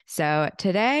So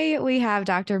today we have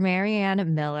Dr.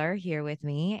 Marianne Miller here with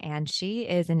me, and she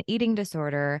is an eating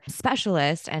disorder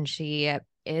specialist and she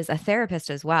is a therapist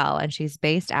as well. And she's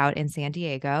based out in San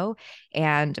Diego.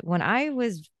 And when I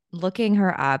was looking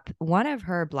her up, one of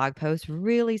her blog posts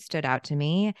really stood out to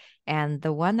me. And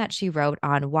the one that she wrote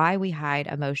on why we hide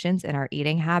emotions in our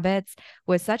eating habits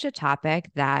was such a topic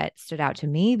that stood out to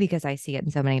me because I see it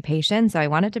in so many patients. So I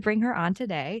wanted to bring her on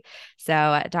today.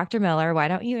 So, Dr. Miller, why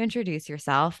don't you introduce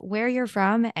yourself, where you're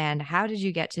from, and how did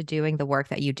you get to doing the work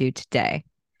that you do today?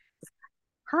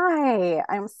 Hi,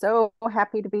 I'm so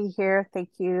happy to be here.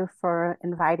 Thank you for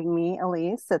inviting me,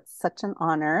 Elise. It's such an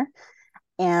honor.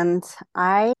 And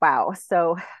wow.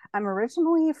 So I'm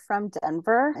originally from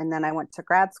Denver, and then I went to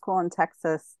grad school in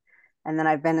Texas, and then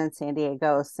I've been in San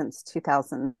Diego since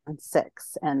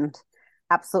 2006 and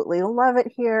absolutely love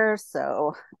it here.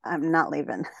 So I'm not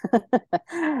leaving.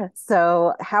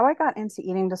 So, how I got into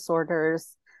eating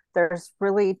disorders, there's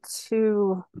really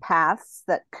two paths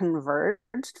that converged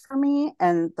for me.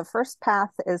 And the first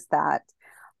path is that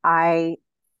I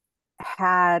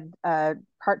had a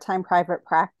part-time private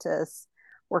practice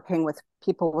working with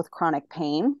people with chronic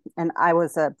pain, and I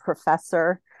was a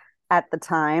professor at the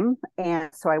time. And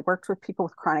so I worked with people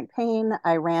with chronic pain.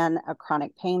 I ran a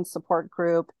chronic pain support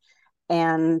group,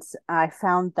 and I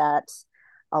found that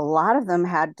a lot of them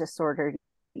had disordered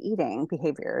eating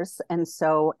behaviors. And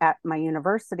so at my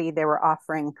university, they were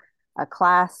offering a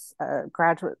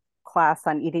graduate class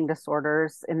on eating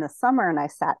disorders in the summer. And I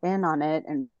sat in on it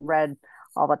and read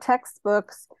all the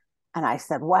textbooks. And I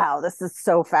said, wow, this is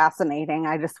so fascinating.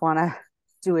 I just want to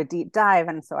do a deep dive.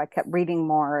 And so I kept reading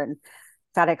more and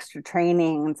got extra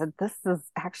training and said, this is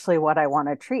actually what I want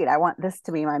to treat. I want this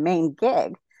to be my main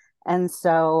gig. And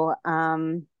so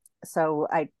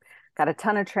I got a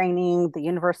ton of training. The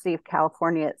University of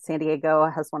California at San Diego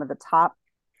has one of the top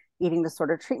eating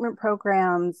disorder treatment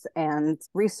programs and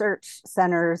research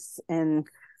centers in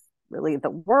really the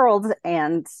world.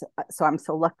 And so I'm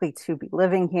so lucky to be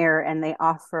living here. And they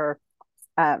offer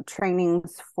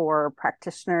trainings for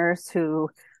practitioners who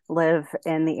live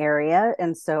in the area.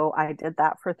 And so I did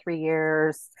that for 3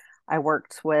 years. I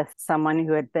worked with someone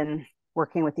who had been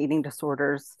working with eating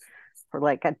disorders for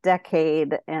like a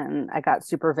decade, and I got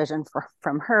supervision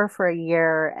from her for a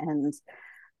year. And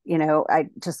I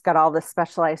just got all this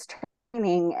specialized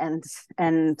training, and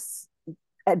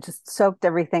I just soaked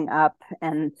everything up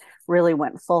and really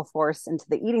went full force into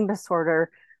the eating disorder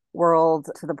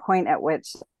world, to the point at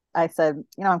which I said,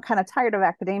 I'm kind of tired of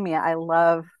academia. I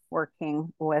love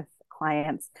working with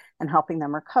clients and helping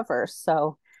them recover.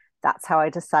 So that's how I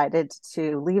decided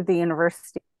to leave the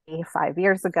university 5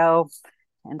 years ago.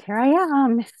 And here I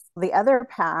am. The other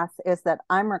path is that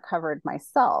I'm recovered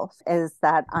myself, is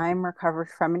that I'm recovered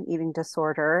from an eating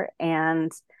disorder.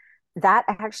 And that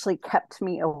actually kept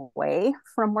me away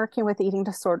from working with eating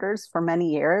disorders for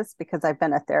many years, because I've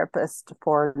been a therapist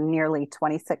for nearly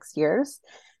 26 years.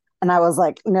 And I was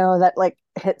like, no, that like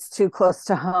hits too close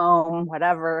to home,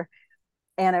 whatever.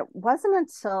 And it wasn't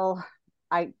until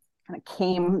I kind of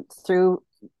came through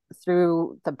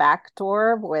the back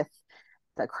door with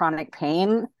the chronic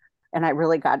pain, and I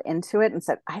really got into it and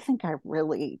said, I think I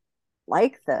really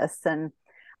like this. And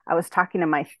I was talking to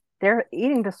my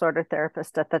eating disorder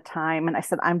therapist at the time, and I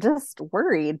said, I'm just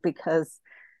worried because,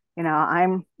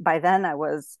 I'm by then I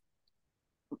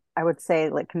would say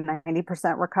like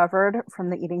 90% recovered from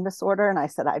the eating disorder. And I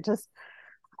said, I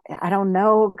don't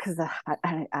know, because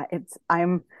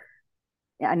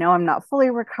I know I'm not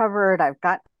fully recovered. I've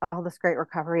got all this great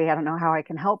recovery. I don't know how I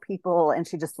can help people. And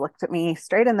she just looked at me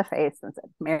straight in the face and said,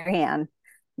 Marianne,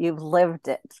 you've lived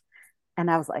it. And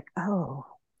I was like, oh,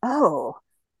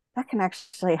 that can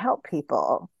actually help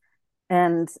people.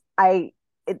 And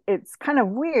it's kind of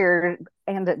weird,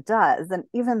 and it does. And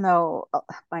even though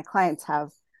my clients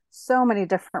have so many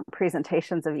different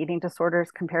presentations of eating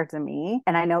disorders compared to me,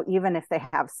 and I know even if they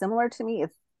have similar to me,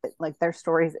 it's like their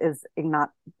stories is not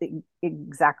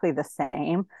exactly the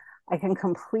same. I can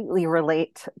completely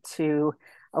relate to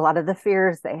a lot of the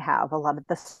fears they have, a lot of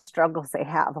the struggles they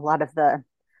have, a lot of the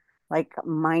like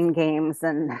mind games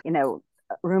and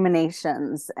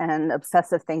ruminations and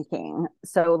obsessive thinking.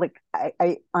 So like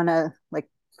I on a like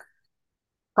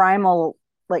primal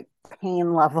like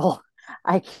pain level,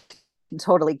 I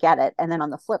totally get it. And then on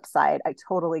the flip side, I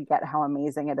totally get how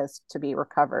amazing it is to be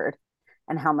recovered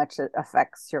and how much it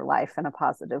affects your life in a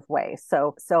positive way.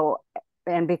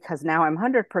 And because now I'm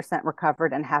 100%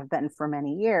 recovered and have been for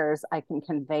many years, I can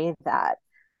convey that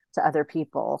to other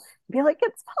people. Be like,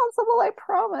 it's possible, I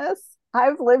promise.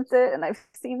 I've lived it and I've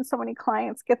seen so many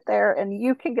clients get there, and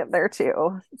you can get there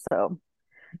too. So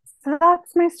So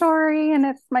that's my story and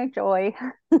it's my joy.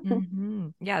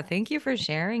 Yeah, thank you for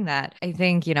sharing that. I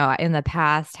think, in the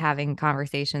past, having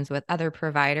conversations with other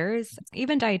providers,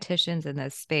 even dietitians in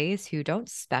this space who don't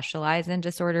specialize in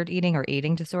disordered eating or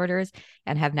eating disorders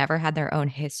and have never had their own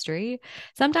history.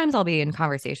 Sometimes I'll be in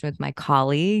conversation with my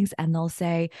colleagues and they'll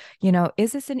say,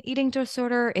 is this an eating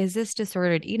disorder? Is this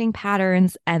disordered eating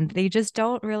patterns? And they just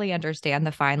don't really understand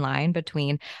the fine line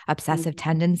between obsessive Mhm.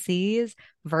 tendencies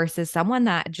versus someone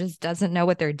that just doesn't know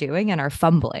what they're doing and are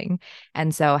fumbling.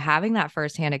 And so having that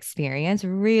firsthand experience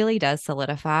really does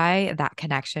solidify that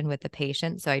connection with the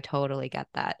patient. So I totally get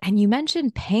that. And you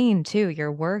mentioned pain too,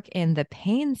 your work in the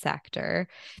pain sector.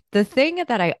 The thing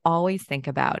that I always think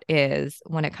about is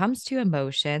when it comes to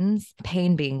emotions,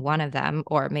 pain being one of them,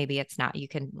 or maybe it's not, you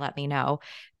can let me know.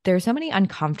 There's so many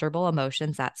uncomfortable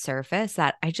emotions that surface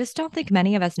that I just don't think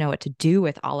many of us know what to do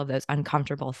with all of those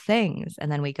uncomfortable things.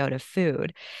 And then we go to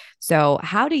food. So,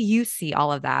 how do you see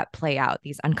all of that play out,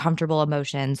 these uncomfortable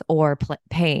emotions or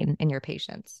pain in your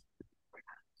patients?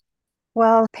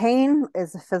 Well, pain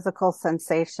is a physical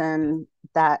sensation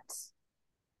that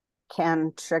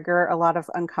can trigger a lot of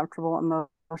uncomfortable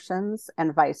emotions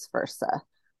and vice versa.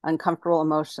 Uncomfortable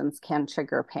emotions can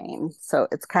trigger pain. So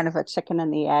it's kind of a chicken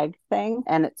and the egg thing,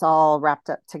 and it's all wrapped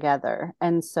up together.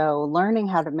 And so learning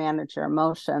how to manage your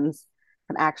emotions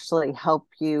can actually help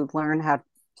you learn how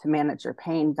to manage your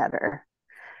pain better.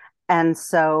 And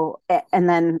so, and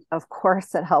then of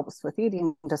course, it helps with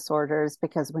eating disorders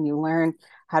because when you learn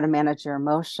how to manage your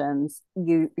emotions,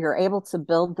 you're able to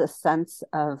build this sense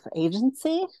of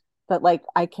agency that, like,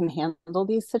 I can handle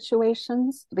these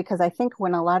situations. Because I think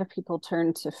when a lot of people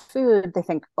turn to food, they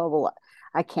think, oh, well,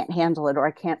 I can't handle it, or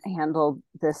I can't handle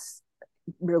this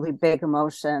really big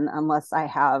emotion unless I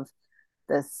have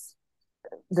this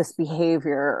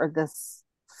behavior or this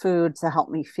food to help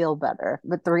me feel better.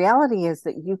 But the reality is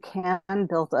that you can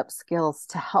build up skills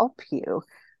to help you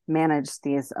manage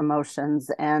these emotions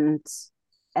and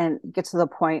get to the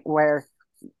point where,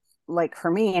 like for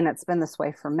me, and it's been this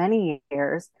way for many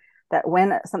years, that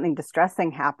when something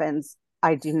distressing happens,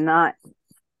 I do not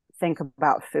think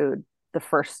about food the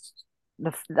first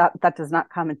that does not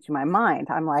come into my mind.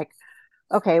 I'm like,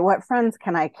 okay, what friends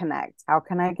can I connect? How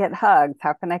can I get hugs?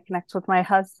 How can I connect with my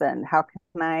husband? How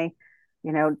can I,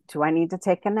 do I need to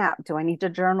take a nap? Do I need to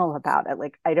journal about it?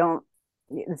 Like, I don't,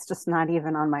 it's just not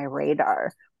even on my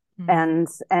radar. Mm.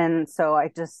 And so I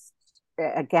just,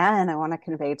 again, I want to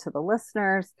convey to the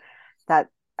listeners that,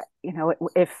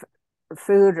 if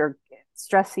food or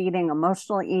stress eating,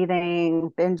 emotional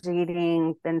eating, binge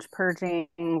purging,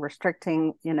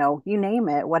 restricting, you name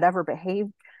it, whatever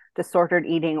disordered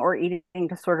eating or eating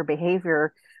disorder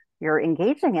behavior you're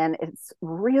engaging in, it's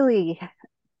really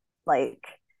like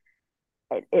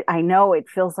I know it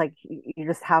feels like you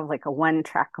just have like a one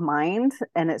track mind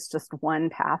and it's just one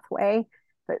pathway.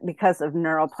 But because of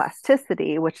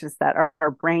neuroplasticity, which is that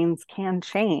our brains can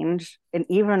change, and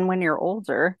even when you're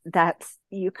older, that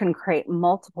you can create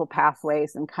multiple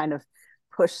pathways and kind of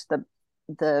push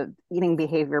the eating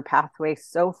behavior pathway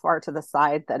so far to the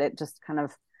side that it just kind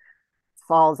of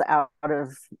falls out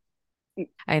of.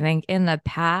 I think in the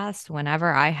past,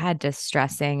 whenever I had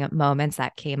distressing moments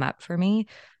that came up for me,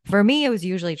 it was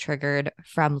usually triggered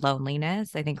from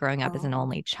loneliness. I think growing up as an Oh.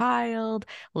 only child,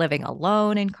 living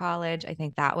alone in college, I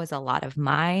think that was a lot of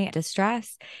my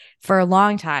distress. For a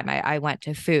long time, I went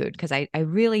to food because I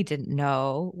really didn't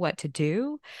know what to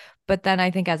do. But then I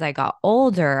think as I got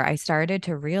older, I started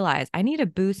to realize I need to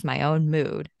boost my own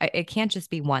mood. It can't just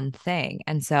be one thing.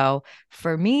 And so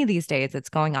for me these days, it's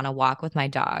going on a walk with my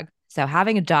dog. So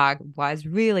having a dog was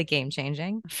really game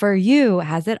changing. For you,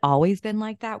 has it always been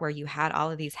like that where you had all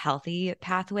of these healthy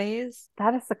pathways?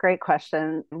 That is a great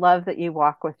question. Love that you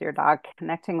walk with your dog.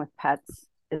 Connecting with pets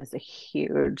is a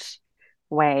huge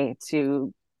way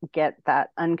to get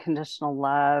that unconditional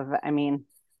love. I mean,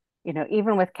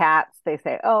 even with cats, they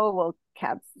say, "Oh, well,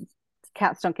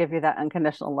 cats don't give you that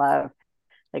unconditional love."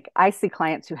 Like, I see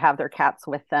clients who have their cats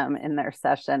with them in their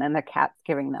session and the cat's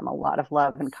giving them a lot of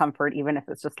love and comfort, even if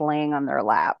it's just laying on their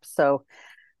lap. So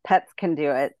pets can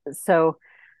do it. So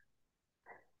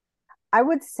I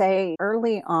would say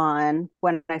early on,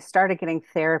 when I started getting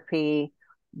therapy,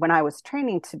 when I was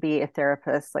training to be a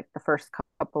therapist, like the first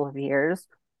couple of years,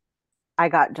 I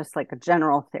got just like a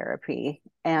general therapy.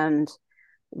 And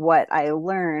what I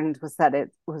learned was that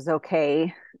it was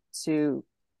okay to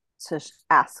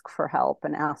ask for help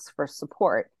and ask for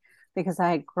support, because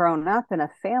I had grown up in a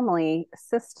family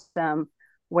system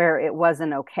where it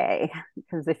wasn't okay.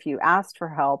 Because if you asked for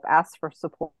help, asked for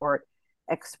support,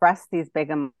 expressed these big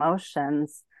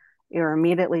emotions, you were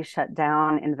immediately shut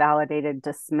down, invalidated,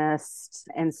 dismissed.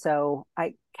 And so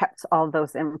I kept all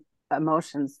those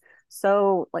emotions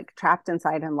so like trapped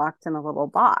inside and locked in a little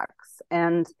box.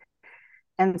 And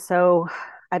so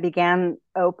I began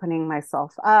opening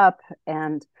myself up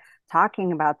and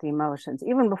talking about the emotions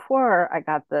even before I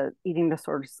got the eating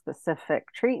disorder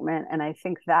specific treatment. And I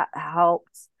think that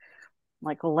helped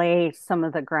like lay some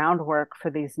of the groundwork for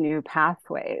these new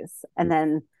pathways. And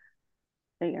then,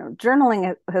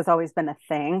 journaling has always been a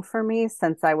thing for me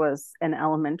since I was in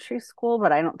elementary school,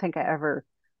 but I don't think I ever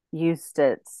used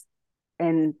it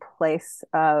in place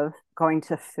of going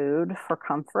to food for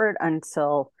comfort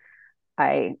until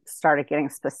I started getting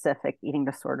specific eating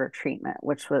disorder treatment,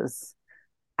 which was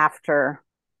after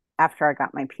I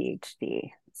got my PhD.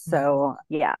 Mhm. So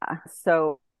yeah.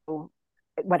 So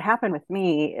what happened with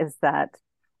me is that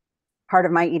part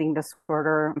of my eating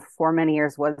disorder for many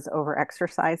years was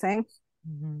overexercising,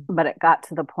 Mhm. but it got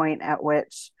to the point at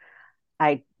which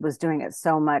I was doing it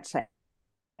so much I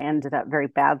ended up very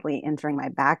badly injuring my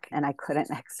back and I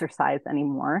couldn't exercise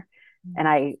anymore. And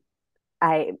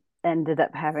I ended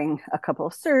up having a couple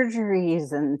of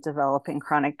surgeries and developing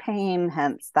chronic pain.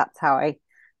 Hence, that's how I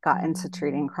got into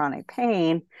treating Mhm. chronic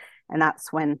pain. And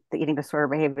that's when the eating disorder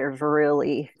behaviors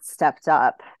really stepped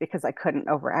up because I couldn't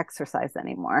overexercise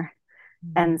anymore.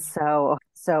 And Mhm.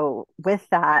 so with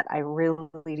that, I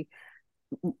really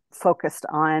focused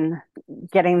on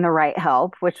getting the right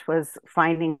help, which was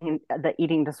finding the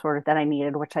eating disorder that I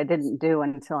needed, which I didn't do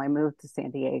until I moved to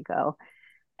San Diego,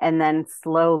 and then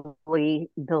slowly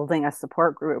building a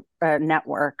support group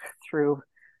network through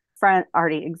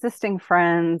already existing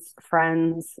friends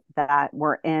that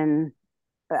were in.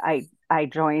 I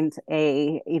joined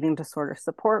a eating disorder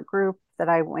support group that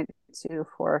I went to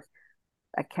for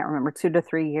I can't remember 2 to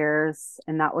 3 years,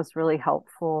 and that was really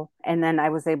helpful. And then I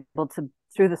was able to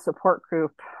through the support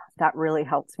group that really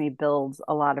helped me build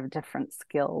a lot of different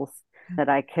skills that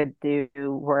I could do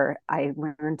where I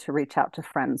learned to reach out to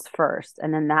friends first.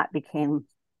 And then that became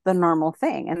the normal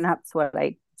thing. And that's what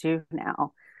I do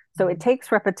now. So it Mhm.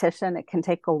 takes repetition. It can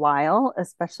take a while,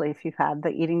 especially if you've had the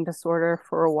eating disorder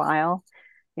for a while.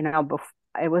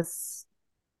 It was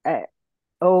uh,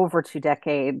 over 2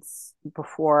 decades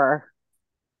before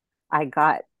I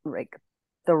got like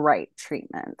the right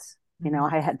treatment. I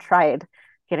Mhm. had tried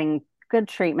getting good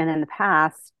treatment in the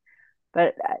past,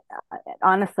 but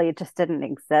honestly, it just didn't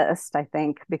exist. I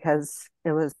think because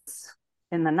it was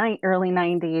in the early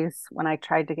 90s when I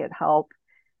tried to get help,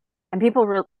 and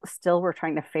people still were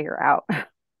trying to figure out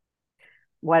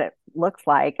what it looked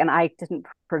like. And I didn't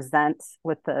present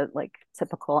with the like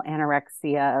typical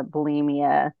anorexia,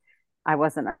 bulimia. I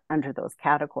wasn't under those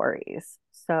categories.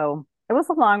 So it was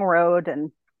a long road.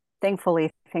 And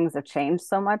thankfully, things have changed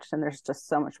so much. And there's just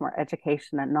so much more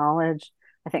education and knowledge.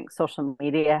 I think social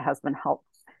media has been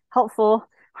helpful,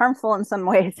 harmful in some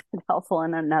ways, and helpful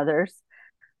in others.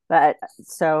 But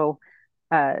so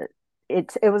uh,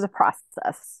 it was a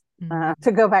process. To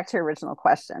Mhm. go back to your original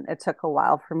question, it took a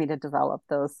while for me to develop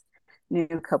those new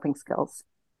coping skills.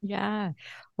 Yeah.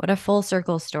 What a full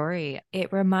circle story.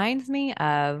 It reminds me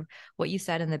of what you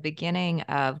said in the beginning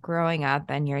of growing up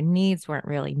and your needs weren't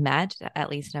really met, at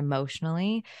least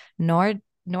emotionally, nor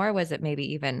was it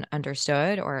maybe even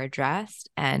understood or addressed.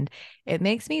 And it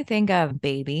makes me think of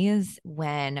babies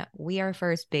when we are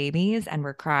first babies and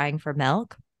we're crying for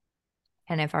milk.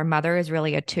 And if our mother is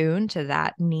really attuned to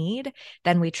that need,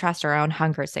 then we trust our own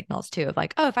hunger signals too, of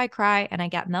like, oh, if I cry and I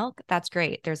get milk, that's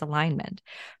great. There's alignment.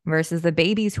 Versus the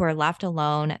babies who are left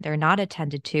alone, they're not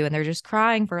attended to, and they're just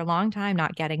crying for a long time,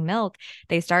 not getting milk.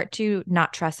 They start to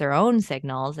not trust their own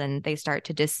signals and they start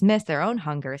to dismiss their own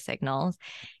hunger signals.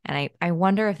 And I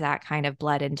wonder if that kind of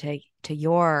bled into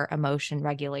your emotion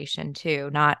regulation too,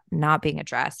 not being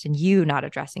addressed and you not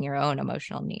addressing your own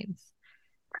emotional needs.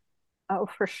 Oh,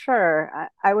 for sure.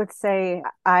 I would say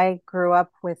I grew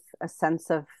up with a sense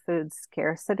of food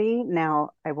scarcity.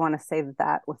 Now, I want to say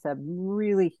that with a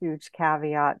really huge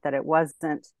caveat that it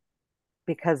wasn't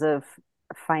because of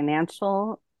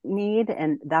financial need,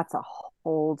 and that's a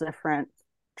whole different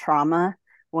trauma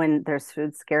when there's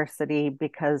food scarcity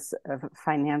because of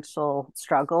financial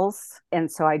struggles. And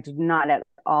so I do not at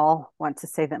all want to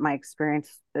say that my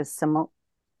experience is similar,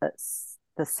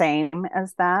 the same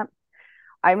as that.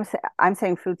 I'm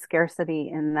saying food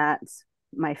scarcity in that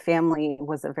my family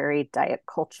was a very diet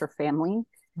culture family,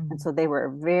 and Mhm. so they were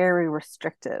very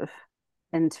restrictive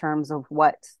in terms of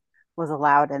what was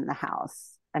allowed in the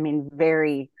house. I mean,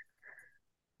 very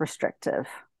restrictive,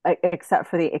 except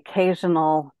for the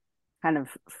occasional kind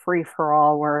of free for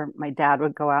all where my dad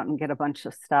would go out and get a bunch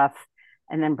of stuff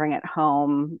and then bring it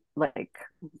home, like,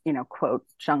 quote,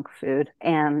 junk food.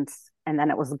 And then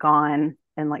it was gone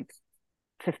in like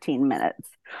 15 minutes,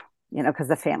 because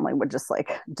the family would just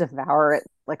like devour it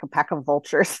like a pack of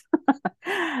vultures.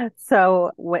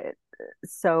 so,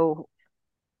 so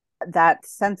that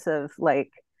sense of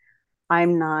like,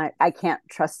 I can't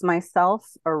trust myself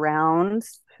around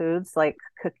foods like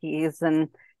cookies and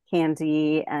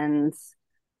candy and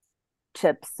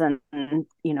chips and,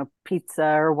 pizza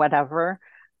or whatever,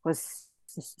 was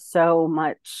so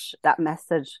much, that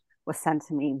message was sent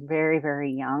to me very,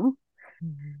 very young.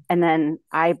 Mhm. And then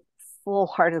I full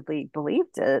heartedly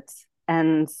believed it.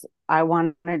 And I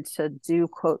wanted to do,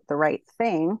 quote, the right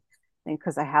thing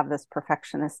because I have this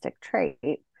perfectionistic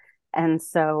trait. And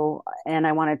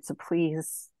I wanted to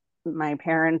please my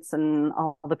parents and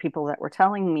all the people that were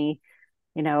telling me,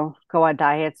 go on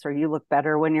diets or you look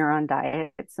better when you're on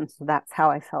diets. And so that's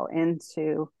how I fell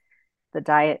into the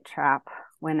diet trap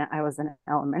when I was in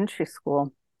elementary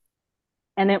school.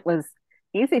 And it was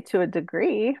easy to a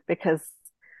degree because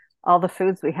all the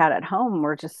foods we had at home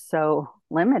were just so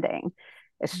limiting.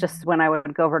 It's just Mhm. when I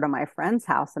would go over to my friend's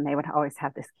house and they would always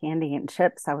have this candy and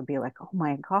chips, I would be like, oh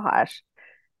my gosh,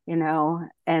 and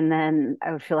then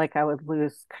I would feel like I would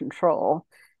lose control.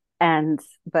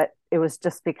 But it was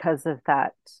just because of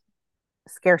that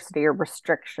scarcity or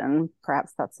restriction,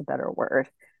 perhaps that's a better word,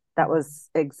 that Mhm. was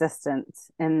existent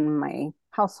in my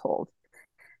household.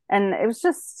 And it's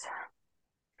just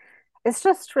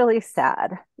really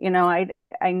sad.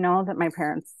 I know that my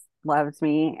parents loved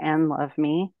me and love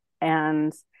me,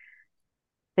 and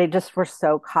they just were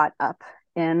so caught up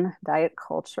in diet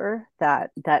culture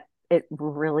that it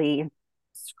really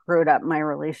screwed up my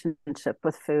relationship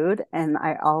with food. And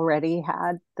I already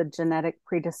had the genetic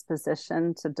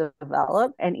predisposition to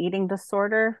develop an eating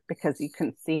disorder because you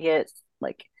can see it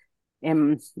like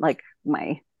in like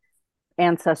my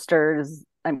ancestors,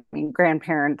 I mean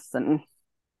grandparents and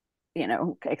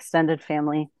extended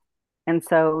family. And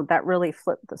so that really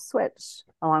flipped the switch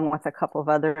along with a couple of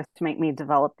others to make me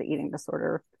develop the eating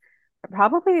disorder.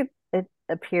 Probably it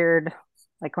appeared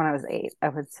like when I was 8, I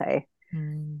would say.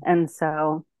 Mhm. And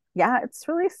so, yeah, it's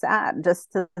really sad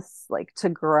just to like to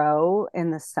grow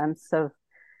in the sense of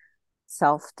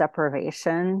self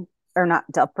deprivation, or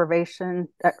not deprivation.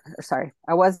 Or sorry,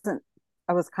 I was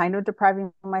kind of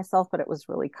depriving myself, but it was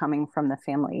really coming from the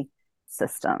family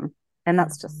system. And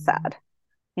that's just Mhm. sad.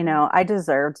 I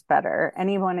deserved better.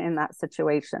 Anyone in that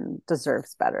situation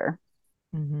deserves better.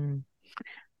 Mhm.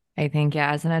 I think,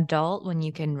 yeah, as an adult, when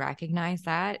you can recognize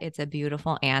that, it's a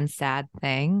beautiful and sad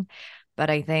thing. But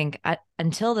I think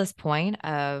until this point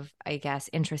of, I guess,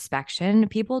 introspection,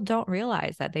 people don't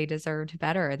realize that they deserved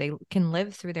better. They can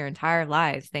live through their entire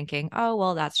lives thinking, oh,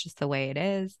 well, that's just the way it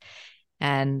is.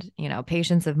 And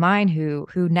patients of mine who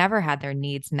never had their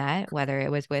needs met, whether it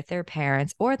was with their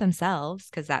parents or themselves,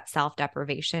 because that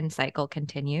self-deprivation cycle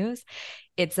continues.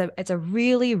 It's a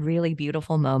really, really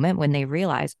beautiful moment when they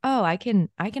realize, oh, I can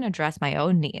address my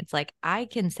own needs. Like I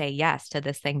can say yes to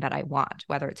this thing that I want,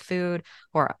 whether it's food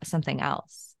or something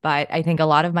else. But I think a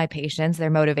lot of my patients,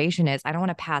 their motivation is, I don't want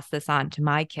to pass this on to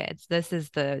my kids. This is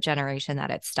the generation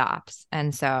that it stops.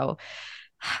 And so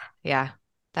yeah,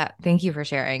 that thank you for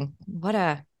sharing. What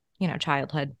a,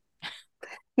 childhood.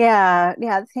 Yeah,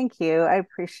 yeah, thank you. I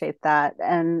appreciate that.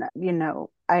 And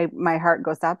I my heart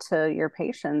goes out to your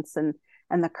patients and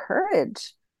the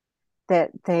courage that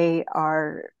they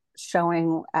are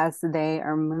showing as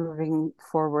they're moving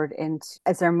forward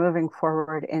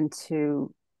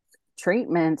into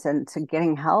treatment and to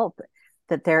getting help,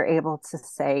 that they're able to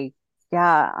say,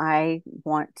 yeah, I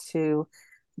want to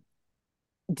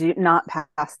do not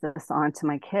pass this on to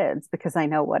my kids because I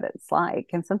know what it's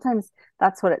like. And sometimes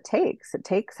that's what it takes. It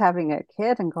takes having a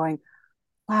kid and going,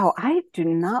 wow, I do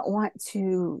not want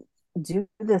to do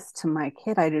this to my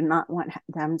kid. I do not want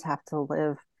them to have to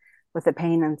live with the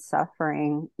pain and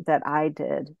suffering that I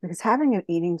did, because having an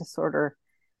eating disorder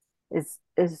is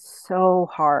so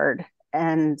hard,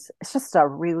 and it's just a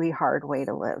really hard way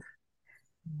to live.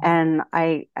 And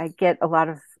I get a lot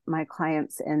of my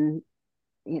clients in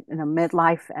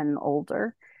midlife and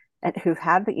older, and who've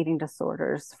had the eating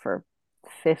disorders for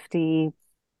 50,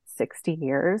 60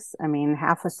 years. I mean,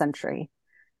 half a century.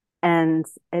 And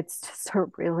it's just a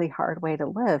really hard way to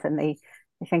live. And they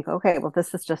think, okay, well,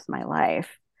 this is just my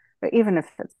life. But even if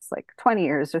it's like 20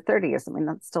 years or 30 years, I mean,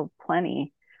 that's still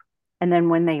plenty. And then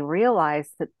when they realize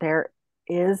that there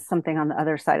is something on the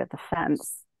other side of the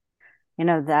fence,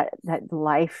 that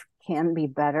life can be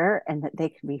better and that they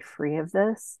can be free of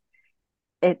this,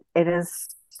 it is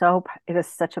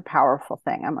such a powerful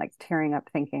thing. I'm like tearing up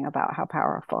thinking about how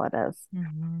powerful it is.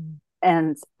 Mhm.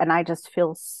 And I just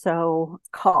feel so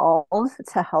called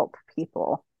to help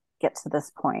people get to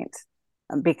this point,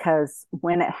 because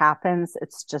when it happens,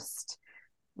 it's just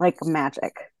like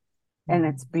magic, and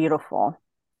it's Mhm. beautiful,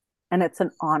 and it's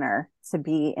an honor to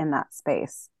be in that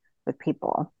space with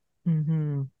people.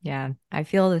 Yeah, I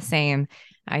feel the same.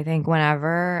 I think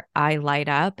whenever I light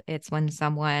up, it's when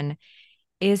someone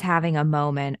is having a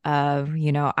moment of,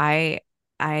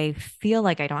 I feel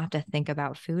like I don't have to think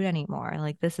about food anymore.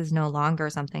 Like this is no longer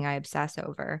something I obsess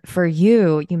over. For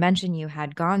you, you mentioned you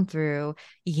had gone through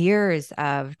years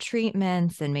of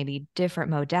treatments and maybe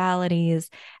different modalities.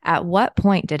 At what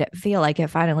point did it feel like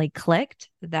it finally clicked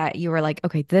that you were like,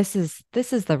 okay, this is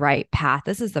the right path.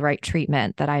 This is the right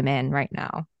treatment that I'm in right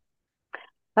now?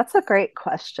 That's a great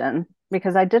question,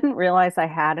 because I didn't realize I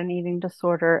had an eating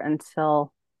disorder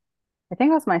until I think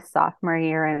it was my sophomore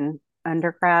year in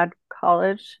undergrad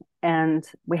college. And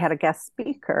we had a guest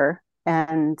speaker,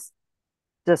 and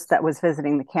just that was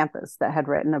visiting the campus, that had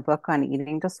written a book on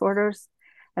eating disorders.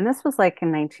 And this was like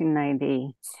in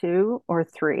 1992 or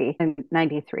 3, in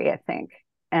 93, I think.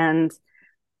 And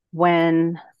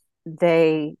when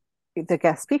they, the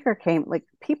guest speaker came, like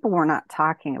people were not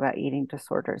talking about eating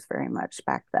disorders very much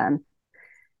back then.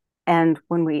 And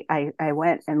when I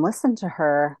went and listened to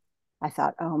her, I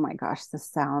thought, oh my gosh, this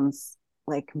sounds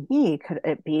like me. Could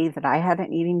it be that I had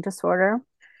an eating disorder?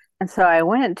 And so I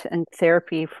went in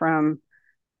therapy from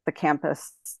the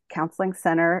campus counseling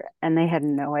center, and they had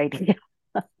no idea.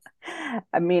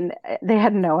 I mean, they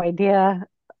had no idea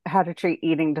how to treat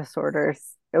eating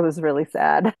disorders. It was really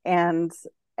sad. And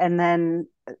then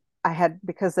I had,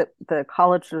 because the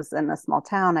college was in a small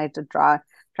town, I had to drive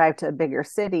to a bigger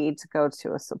city to go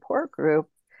to a support group,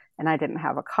 and I didn't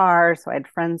have a car, so I had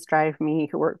friends drive me,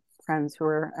 who were friends who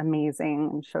were amazing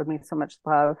and showed me so much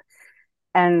love.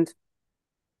 And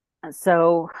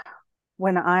so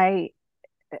when I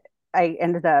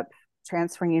ended up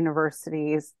transferring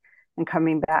universities and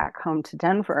coming back home to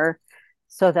Denver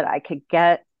so that I could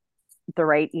get the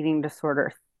right eating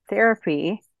disorder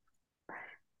therapy.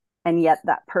 And yet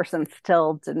that person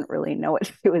still didn't really know what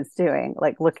she was doing,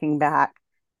 like looking back.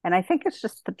 And I think it's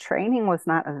just the training was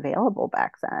not available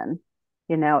back then.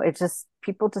 It just,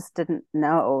 people just didn't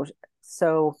know.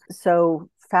 So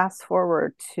fast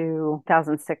forward to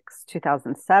 2006,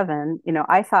 2007,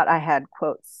 I thought I had,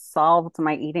 quote, solved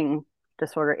my eating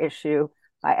disorder issue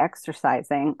by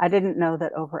exercising. I didn't know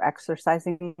that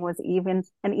overexercising was even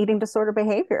an eating disorder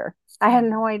behavior. I had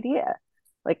no idea.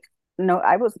 Like, no,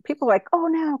 I was, people were like, oh,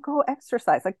 now go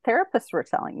exercise. Like therapists were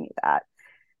telling me that.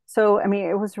 So, I mean,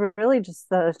 it was really just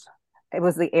it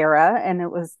was the era, and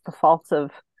it was the fault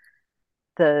of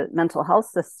the mental health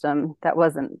system that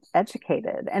wasn't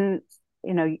educated. And,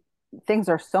 you know, things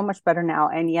are so much better now.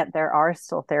 And yet there are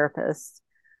still therapists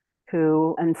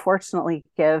who unfortunately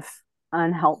give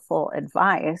unhelpful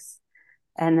advice.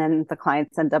 And then the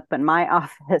clients end up in my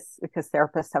office because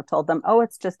therapists have told them, oh,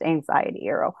 it's just anxiety,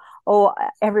 or, oh,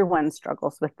 everyone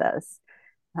struggles with this.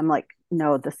 I'm like,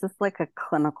 no, this is like a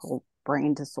clinical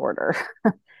brain disorder.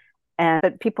 And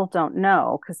but people don't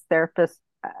know, because therapists,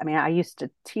 I mean, I used to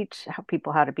teach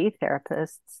people how to be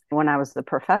therapists when I was the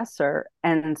professor,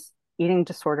 and eating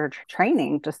disorder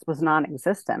training just was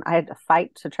non-existent. I had to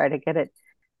fight to try to get it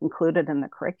included in the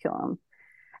curriculum.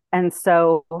 And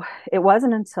so it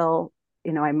wasn't until,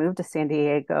 I moved to San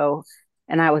Diego,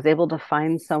 and I was able to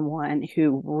find someone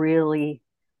who really,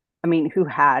 I mean, who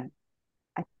had,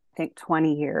 I think,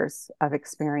 20 years of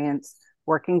experience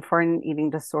working for an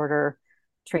eating disorder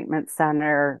treatment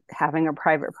center, having a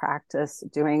private practice,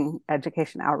 doing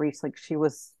education outreach. Like, she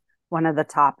was one of the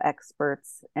top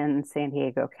experts in San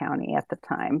Diego County at the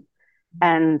time.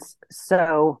 And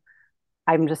so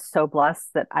I'm just so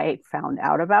blessed that I found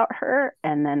out about her,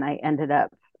 and then I ended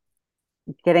up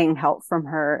getting help from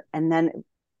her. And then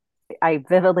I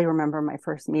vividly remember my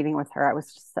first meeting with her. I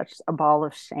was just such a ball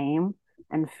of shame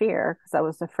and fear because I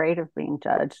was afraid of being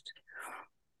judged.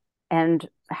 And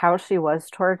how she was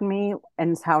toward me,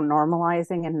 and how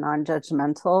normalizing and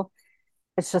non-judgmental,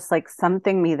 it's just like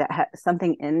something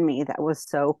in me that was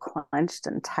so clenched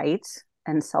and tight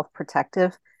and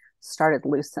self-protective started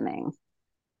loosening.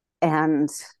 And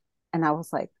and I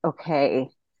was like, okay,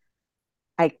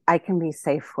 I can be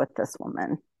safe with this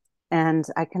woman, and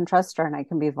I can trust her, and I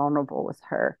can be vulnerable with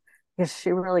her, because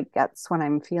she really gets what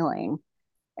I'm feeling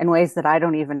in ways that I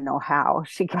don't even know how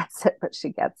she gets it, but she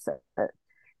gets it.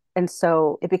 And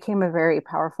so it became a very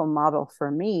powerful model for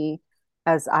me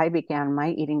as I began my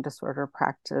eating disorder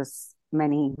practice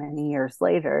many, many years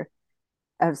later,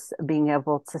 as being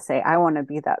able to say, I want to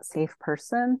be that safe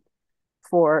person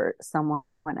for someone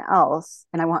else.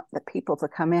 And I want the people to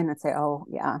come in and say, oh,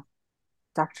 yeah,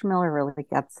 Dr. Miller really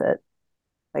gets it.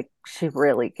 Like she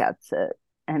really gets it.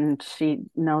 And she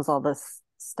knows all this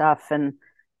stuff and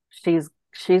she's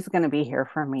going to be here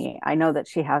for me. I know that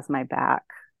she has my back.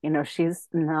 She's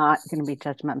not going to be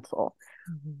judgmental,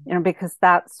 Mhm. because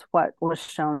that's what was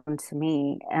shown to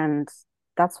me and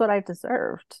that's what I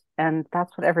deserved and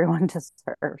that's what everyone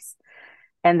deserves.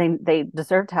 And they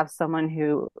deserve to have someone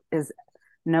who is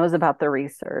knows about the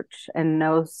research and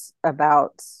knows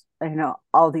about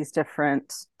all these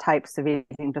different types of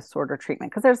eating disorder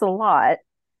treatment because there's a lot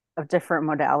of different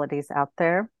modalities out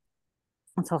there.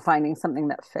 And so finding something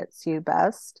that fits you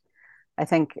best, I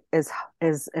think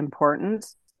is important.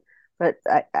 But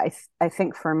I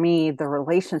think for me, the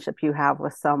relationship you have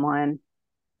with someone,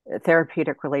 a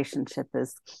therapeutic relationship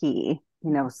is key.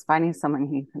 Finding someone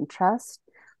who you can trust,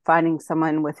 finding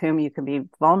someone with whom you can be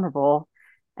vulnerable,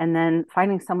 and then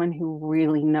finding someone who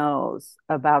really knows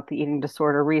about the eating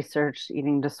disorder research,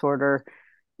 eating disorder,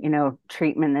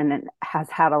 treatment, and it has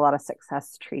had a lot of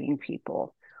success treating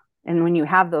people. And when you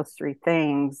have those three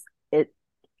things,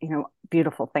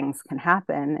 beautiful things can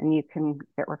happen and you can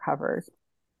get recovered.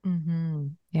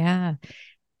 Yeah.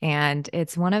 And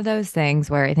it's one of those things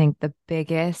where I think the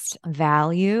biggest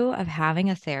value of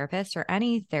having a therapist or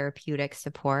any therapeutic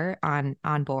support on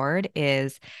board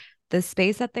is the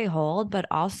space that they hold, but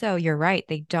also you're right,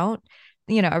 they don't,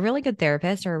 a really good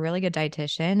therapist or a really good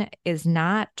dietitian is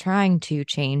not trying to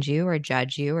change you or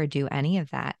judge you or do any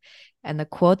of that. And the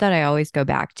quote that I always go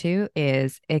back to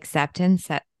is acceptance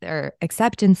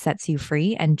sets you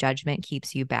free and judgment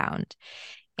keeps you bound.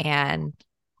 And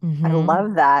I mhm,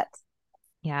 love that.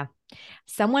 yeah.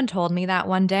 Someone told me that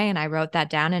one day and I wrote that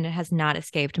down and it has not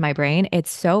escaped my brain.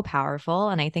 It's so powerful.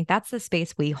 And I think that's the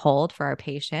space we hold for our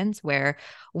patients where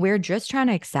we're just trying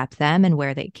to accept them and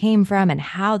where they came from and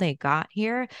how they got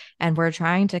here. And we're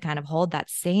trying to kind of hold that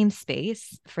same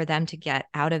space for them to get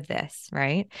out of this.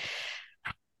 Right.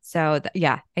 So,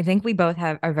 yeah, I think we both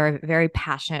are very, very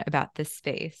passionate about this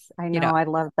space, I know, I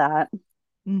love that.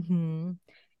 Mhm.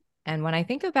 And when I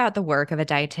think about the work of a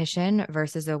dietitian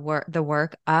versus the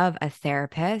work of a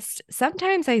therapist,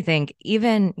 sometimes I think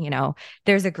even,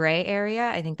 there's a gray area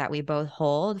I think that we both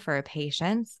hold for a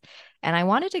patients. And I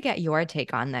wanted to get your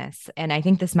take on this. And I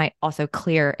think this might also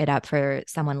clear it up for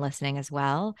someone listening as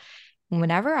well.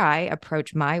 Whenever I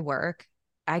approach my work,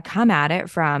 I come at it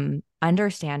from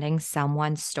understanding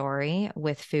someone's story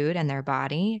with food and their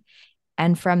body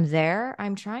and from there,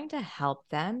 I'm trying to help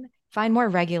them find more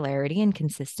regularity and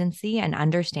consistency and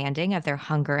understanding of their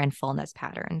hunger and fullness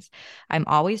patterns. I'm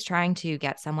always trying to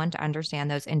get someone to understand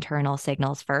those internal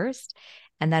signals first.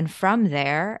 And then from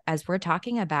there, as we're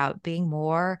talking about being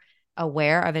more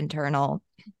aware of internal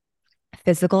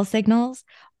physical signals,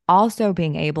 also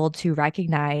being able to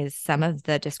recognize some of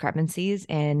the discrepancies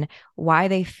in why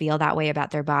they feel that way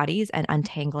about their bodies and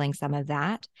untangling some of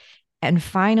that. And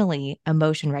finally,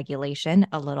 emotion regulation,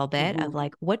 a little bit of Mm-hmm.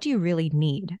 like, what do you really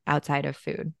need outside of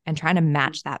food and trying to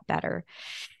match that better.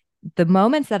 The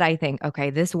moments that I think,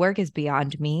 okay, this work is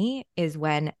beyond me is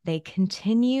when they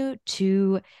continue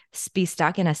to be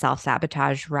stuck in a self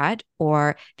sabotage rut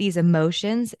or these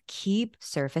emotions keep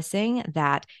surfacing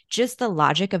that just the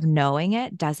logic of knowing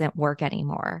it doesn't work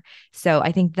anymore. So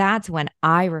I think that's when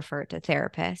I refer to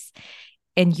therapists.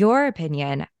 In your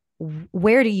opinion,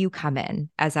 where do you come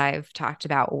in as I've talked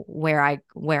about where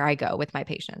I go with my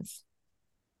patients?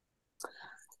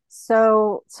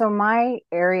 So my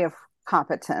area of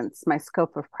competence, my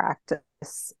scope of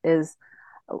practice is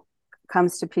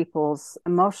comes to people's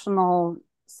emotional,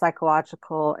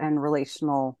 psychological, and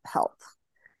relational health.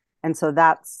 And so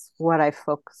that's what I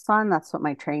focus on. That's what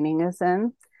my training is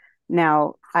in.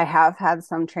 Now, I have had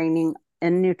some training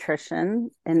in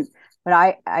nutrition and but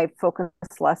I focus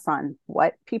less on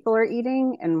what people are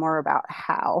eating and more about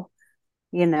how,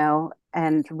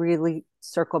 and really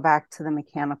circle back to the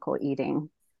mechanical eating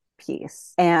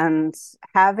piece. And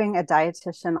having a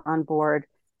dietitian on board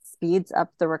speeds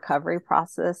up the recovery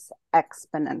process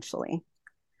exponentially.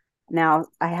 Now,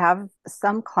 I have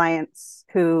some clients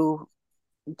who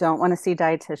don't want to see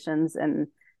dietitians, and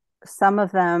some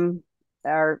of them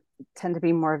are tend to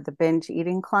be more of the binge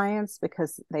eating clients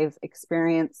because they've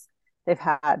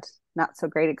had not so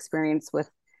great experience with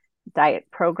diet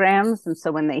programs. And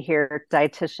so when they hear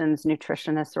dietitians,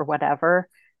 nutritionists, or whatever,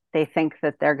 they think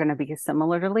that they're going to be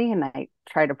similarly. And I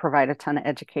try to provide a ton of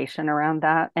education around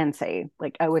that and say,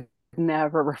 like, I would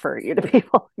never refer you to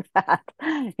people like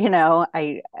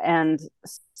that, and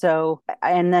so,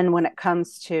 and then when it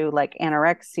comes to like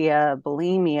anorexia,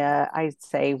 bulimia, I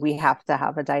say we have to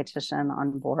have a dietitian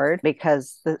on board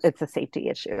because it's a safety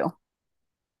issue.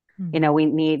 Mhm. We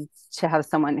need to have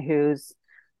someone who's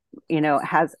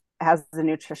has the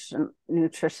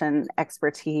nutrition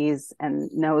expertise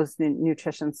and knows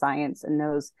nutrition science and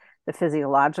knows the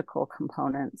physiological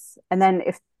components. And then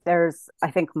if there's,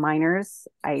 I think, minors,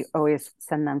 I always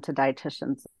send them to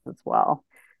dietitians as well,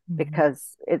 Mhm.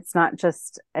 because it's not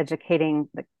just educating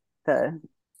the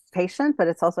patient, but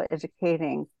it's also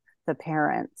educating the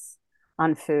parents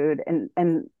on food, and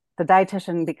the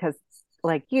dietitian, because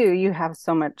like you have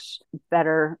so much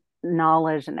better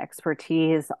knowledge and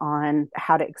expertise on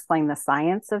how to explain the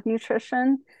science of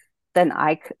nutrition than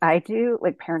I do.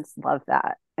 Like, parents love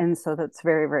that. And so that's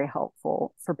very, very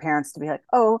helpful for parents to be like,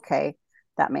 oh, okay,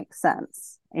 that makes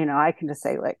sense. I can just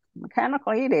say like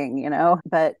mechanical eating,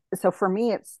 but so for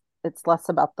me, it's less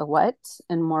about the what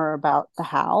and more about the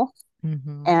how,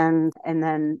 Mhm. and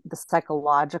then the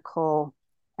psychological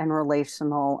and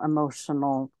relational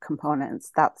emotional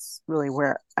components. That's really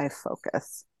where I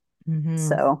focus. Mhm.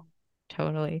 So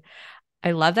Totally.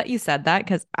 I love that you said that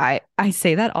because I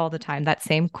say that all the time. That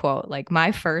same quote. Like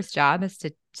my first job is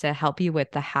to help you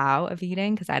with the how of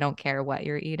eating because I don't care what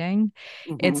you're eating.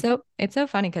 mhm. It's so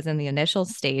funny because in the initial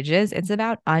stages, it's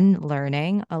about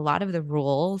unlearning a lot of the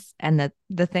rules and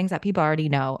the things that people already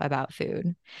know about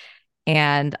food.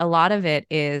 And a lot of it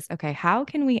is, okay, how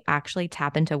can we actually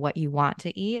tap into what you want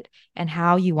to eat and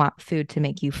how you want food to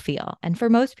make you feel? And for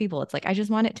most people, it's like, I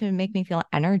just want it to make me feel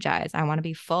energized. I want to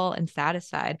be full and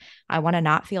satisfied. I want to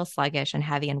not feel sluggish and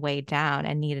heavy and weighed down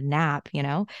and need a nap.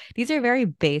 These are very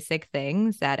basic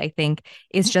things that I think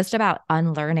is just about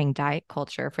unlearning diet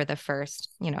culture for the first,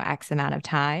 X amount of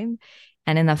time.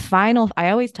 And in the final,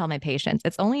 I always tell my patients,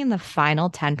 it's only in the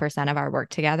final 10% of our work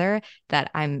together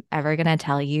that I'm ever going to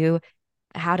tell you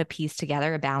how to piece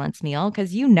together a balanced meal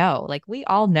because like we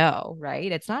all know,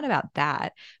 right? It's not about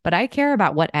that, but I care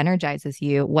about what energizes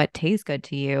you, what tastes good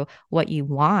to you, what you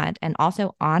want, and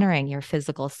also honoring your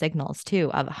physical signals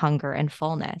too of hunger and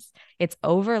fullness. It's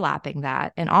overlapping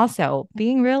that and also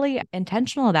being really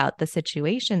intentional about the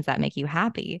situations that make you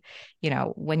happy.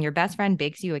 When your best friend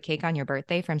bakes you a cake on your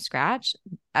birthday from scratch,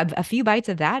 a few bites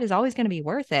of that is always going to be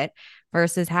worth it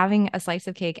versus having a slice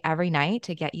of cake every night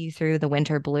to get you through the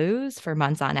winter blues for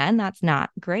months on end. That's not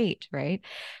great, right?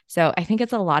 So I think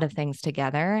it's a lot of things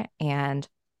together. And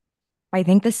I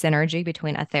think the synergy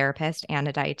between a therapist and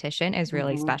a dietitian is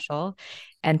really Mhm. special.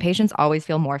 And patients always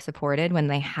feel more supported when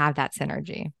they have that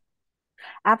synergy.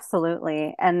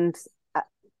 Absolutely. And uh,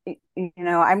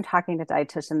 I'm talking to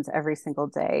dietitians every single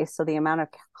day, so the amount of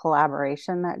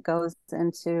collaboration that goes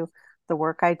into the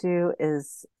work I do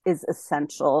is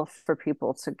essential for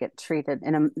people to get treated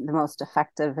in the most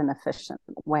effective and efficient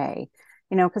way.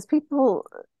 Because people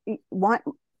want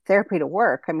therapy to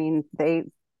work. I mean,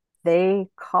 they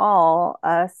call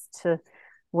us to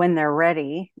when they're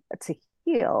ready to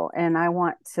heal, and I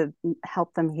want to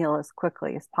help them heal as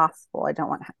quickly as possible. I don't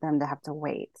want them to have to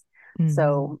wait. Mhm.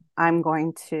 So I'm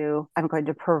going to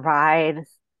provide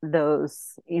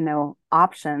those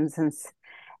options,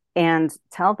 and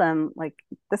tell them like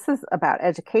this is about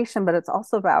education, but it's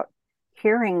also about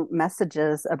hearing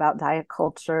messages about diet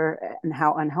culture and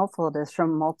how unhelpful it is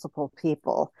from multiple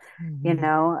people,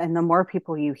 Mhm. and the more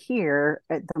people you hear,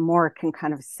 the more it can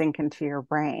kind of sink into your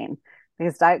brain.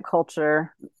 Because diet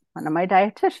culture, one of my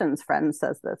dietitian's friends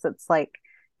says this, it's like,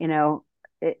 you know,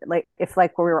 like if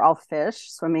like we were all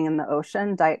fish swimming in the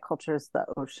ocean, diet culture is the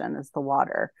ocean, is the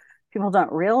water. People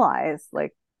don't realize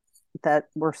like that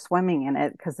we're swimming in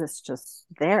it because it's just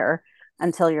there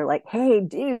until you're like, hey,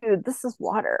 dude, this is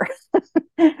water.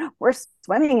 We're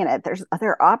swimming in it. There's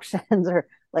other options, or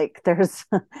like there's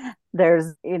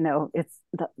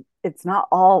it's not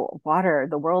all water.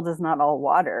 The world is not all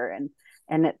water,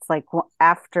 and it's like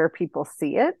after people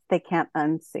see it, they can't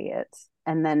unsee it,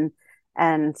 and then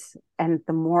and and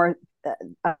the more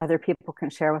other people can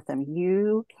share with them,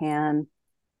 you can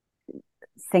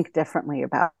think differently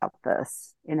about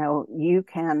this. You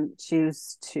can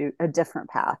choose to a different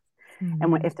path.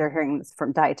 And Mhm. if they're hearing this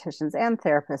from dietitians and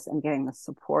therapists and getting the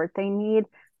support they need,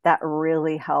 that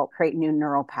really help create new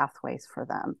neural pathways for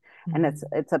them. And it's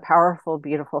Mhm. it's a powerful,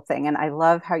 beautiful thing. And I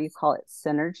love how you call it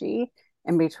synergy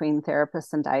in between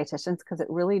therapists and dietitians, because it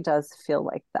really does feel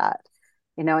like that.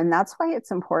 And that's why it's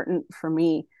important for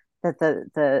me that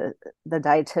the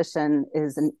dietitian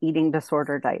is an eating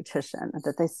disorder dietitian,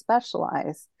 that they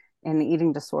specialize in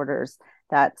eating disorders.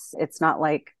 It's not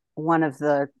like one of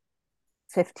the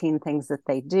 15 things that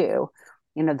they do,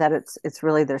 that it's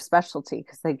really their specialty,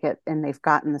 because they've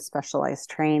gotten the specialized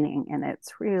training, and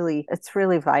it's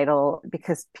really vital,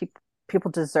 because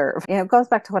people deserve, it goes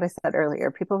back to what I said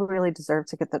earlier, people really deserve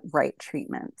to get the right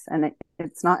treatment. And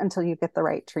it's not until you get the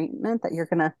right treatment that you're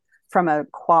going to from a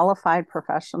qualified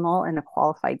professional and a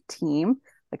qualified team,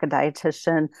 like a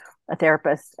dietitian, a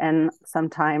therapist, and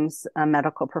sometimes a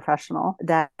medical professional,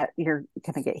 that you're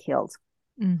going to get healed.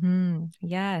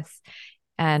 Yes.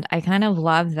 And I kind of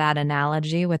love that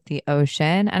analogy with the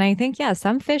ocean. And I think, yeah,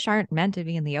 some fish aren't meant to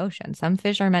be in the ocean. Some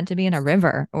fish are meant to be in a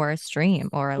river or a stream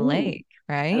or a Ooh, lake,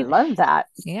 I right? love that.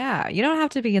 Yeah, you don't have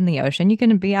to be in the ocean. You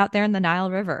can be out there in the Nile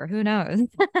River. Who knows?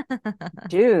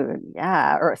 Dude,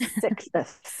 yeah, or a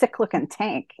sick looking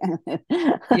tank.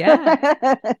 Yeah.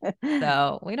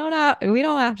 So we don't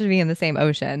have to be in the same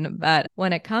ocean, but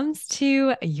when it comes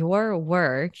to your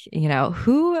work,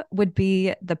 who would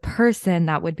be the person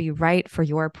that would be right for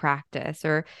your practice,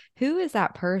 or who is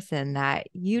that person that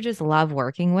you just love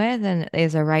working with and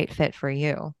is a right fit for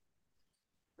you?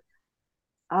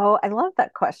 Oh, I love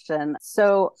that question.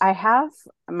 So I have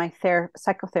my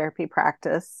psychotherapy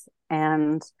practice,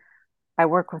 and I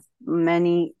work with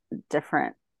many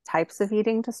different types of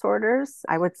eating disorders.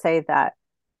 I would say that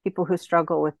people who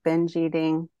struggle with binge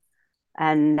eating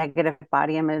and negative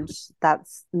body image,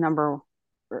 that's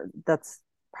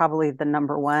probably the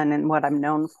number one and what I'm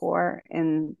known for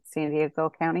in San Diego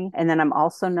County. And then I'm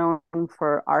also known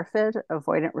for ARFID,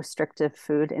 avoidant restrictive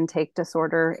food intake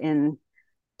disorder in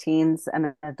teens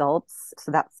and adults.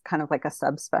 So that's kind of like a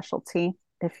subspecialty,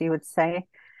 if you would say.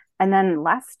 And then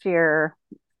last year,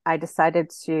 I decided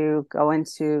to go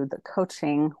into the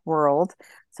coaching world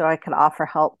so I could offer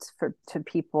help to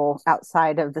people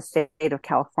outside of the state of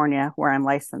California, where I'm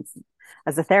licensed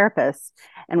as a therapist.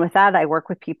 And with that, I work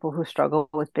with people who struggle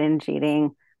with binge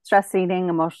eating, stress eating,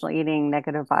 emotional eating,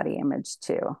 negative body image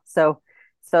too. So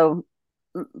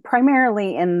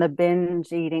primarily in the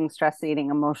binge eating, stress eating,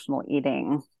 emotional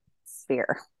eating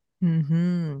sphere.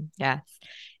 Yes.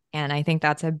 And I think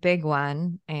that's a big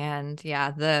one. And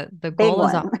yeah, the Big goal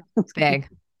is one. big,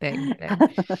 big, big,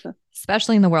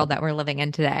 especially in the world that we're living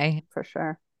in today. For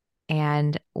sure.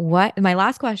 And what my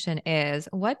last question is,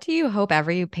 what do you hope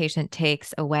every patient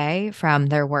takes away from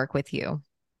their work with you?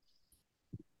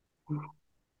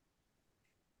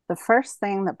 The first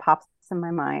thing that pops in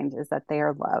my mind is that they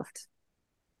are loved.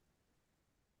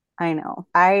 I know.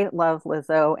 I love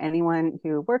Lizzo. Anyone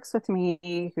who works with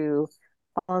me, who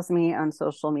follows me on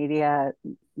social media,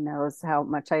 knows how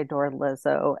much I adore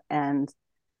Lizzo. And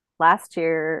last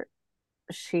year,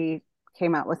 she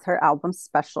came out with her album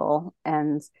Special,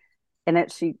 and in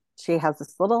it, she has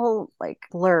this little like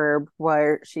blurb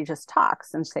where she just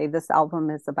talks and say this album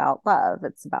is about love.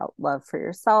 It's about love for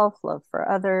yourself, love for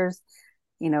others,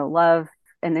 love,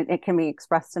 and it can be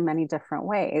expressed in many different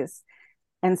ways.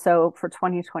 And so for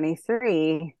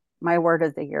 2023, my word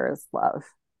of the year is love.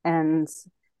 And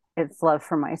it's love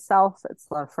for myself, it's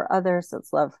love for others,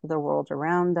 it's love for the world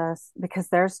around us, because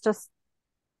there's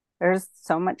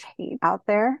so much hate out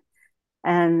there.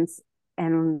 And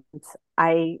and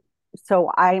I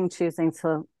I'm choosing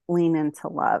to lean into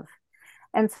love.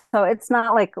 And so it's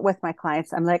not like with my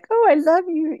clients, I'm like, oh, I love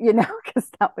you, because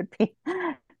that would be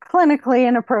clinically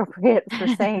inappropriate for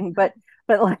saying, but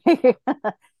like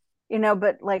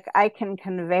but like I can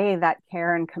convey that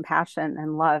care and compassion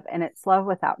and love, and it's love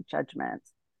without judgment,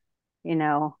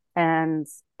 and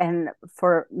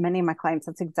for many of my clients,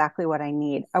 that's exactly what I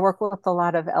need. I work with a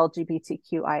lot of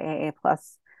LGBTQIAA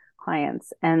plus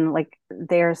clients, and like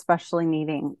they're especially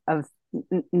needing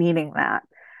that.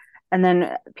 And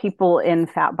then people in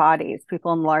fat bodies,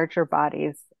 people in larger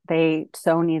bodies, they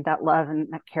so need that love and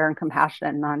that care and compassion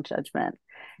and non-judgment.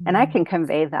 And I can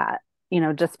convey that,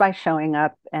 just by showing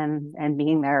up and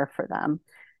being there for them.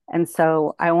 And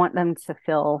so I want them to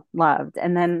feel loved.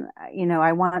 And then,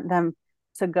 I want them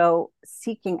to go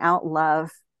seeking out love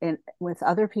with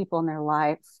other people in their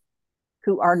life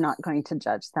who are not going to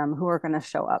judge them, who are going to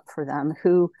show up for them,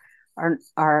 who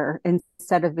are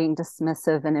instead of being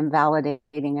dismissive and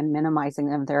invalidating and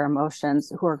minimizing of their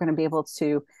emotions, who are going to be able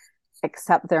to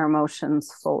accept their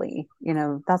emotions fully.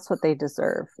 That's what they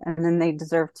deserve. And then they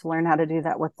deserve to learn how to do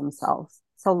that with themselves.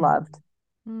 So loved.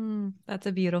 That's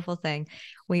a beautiful thing.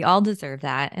 We all deserve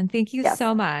that. And thank you Yes.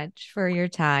 so much for your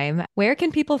time. Where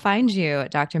can people find you,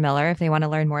 Dr. Miller, if they want to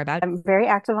learn more about I'm very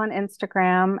active on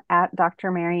Instagram at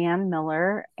Dr. Marianne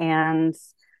Miller, and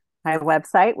my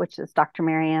website, which is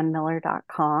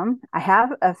drmariannemiller.com. I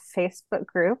have a Facebook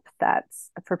group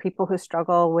that's for people who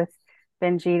struggle with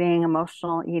binge eating,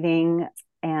 emotional eating,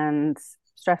 and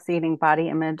stress eating, body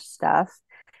image stuff.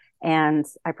 And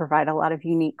I provide a lot of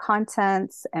unique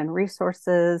content and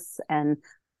resources. And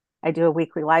I do a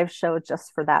weekly live show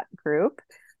just for that group.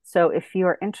 So if you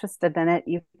are interested in it,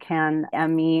 you can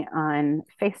DM me on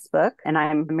Facebook. And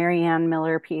I'm Marianne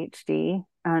Miller, PhD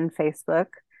on Facebook.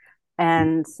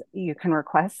 and you can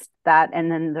request that.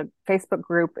 And then the Facebook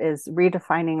group is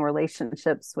Redefining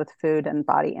Relationships with Food and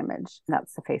Body Image.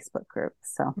 That's the Facebook group.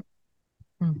 So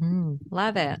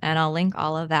Love it. And I'll link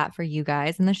all of that for you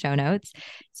guys in the show notes.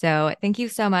 So thank you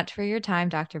so much for your time,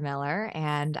 Dr. Miller.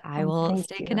 And I will thank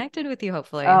stay you. connected with you,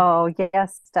 hopefully. Oh,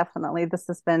 yes, definitely. This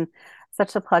has been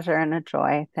such a pleasure and a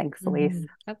joy. Thanks, Elise.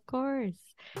 Of course.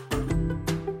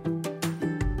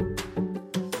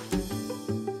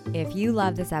 If you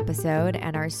love this episode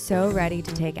and are so ready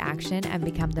to take action and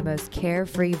become the most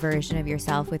carefree version of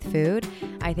yourself with food,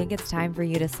 I think it's time for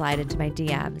you to slide into my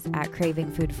DMs at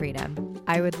Craving Food Freedom.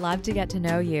 I would love to get to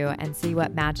know you and see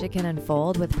what magic can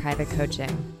unfold with private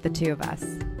coaching, the two of us.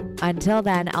 Until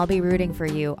then, I'll be rooting for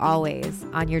you always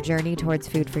on your journey towards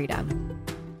food freedom.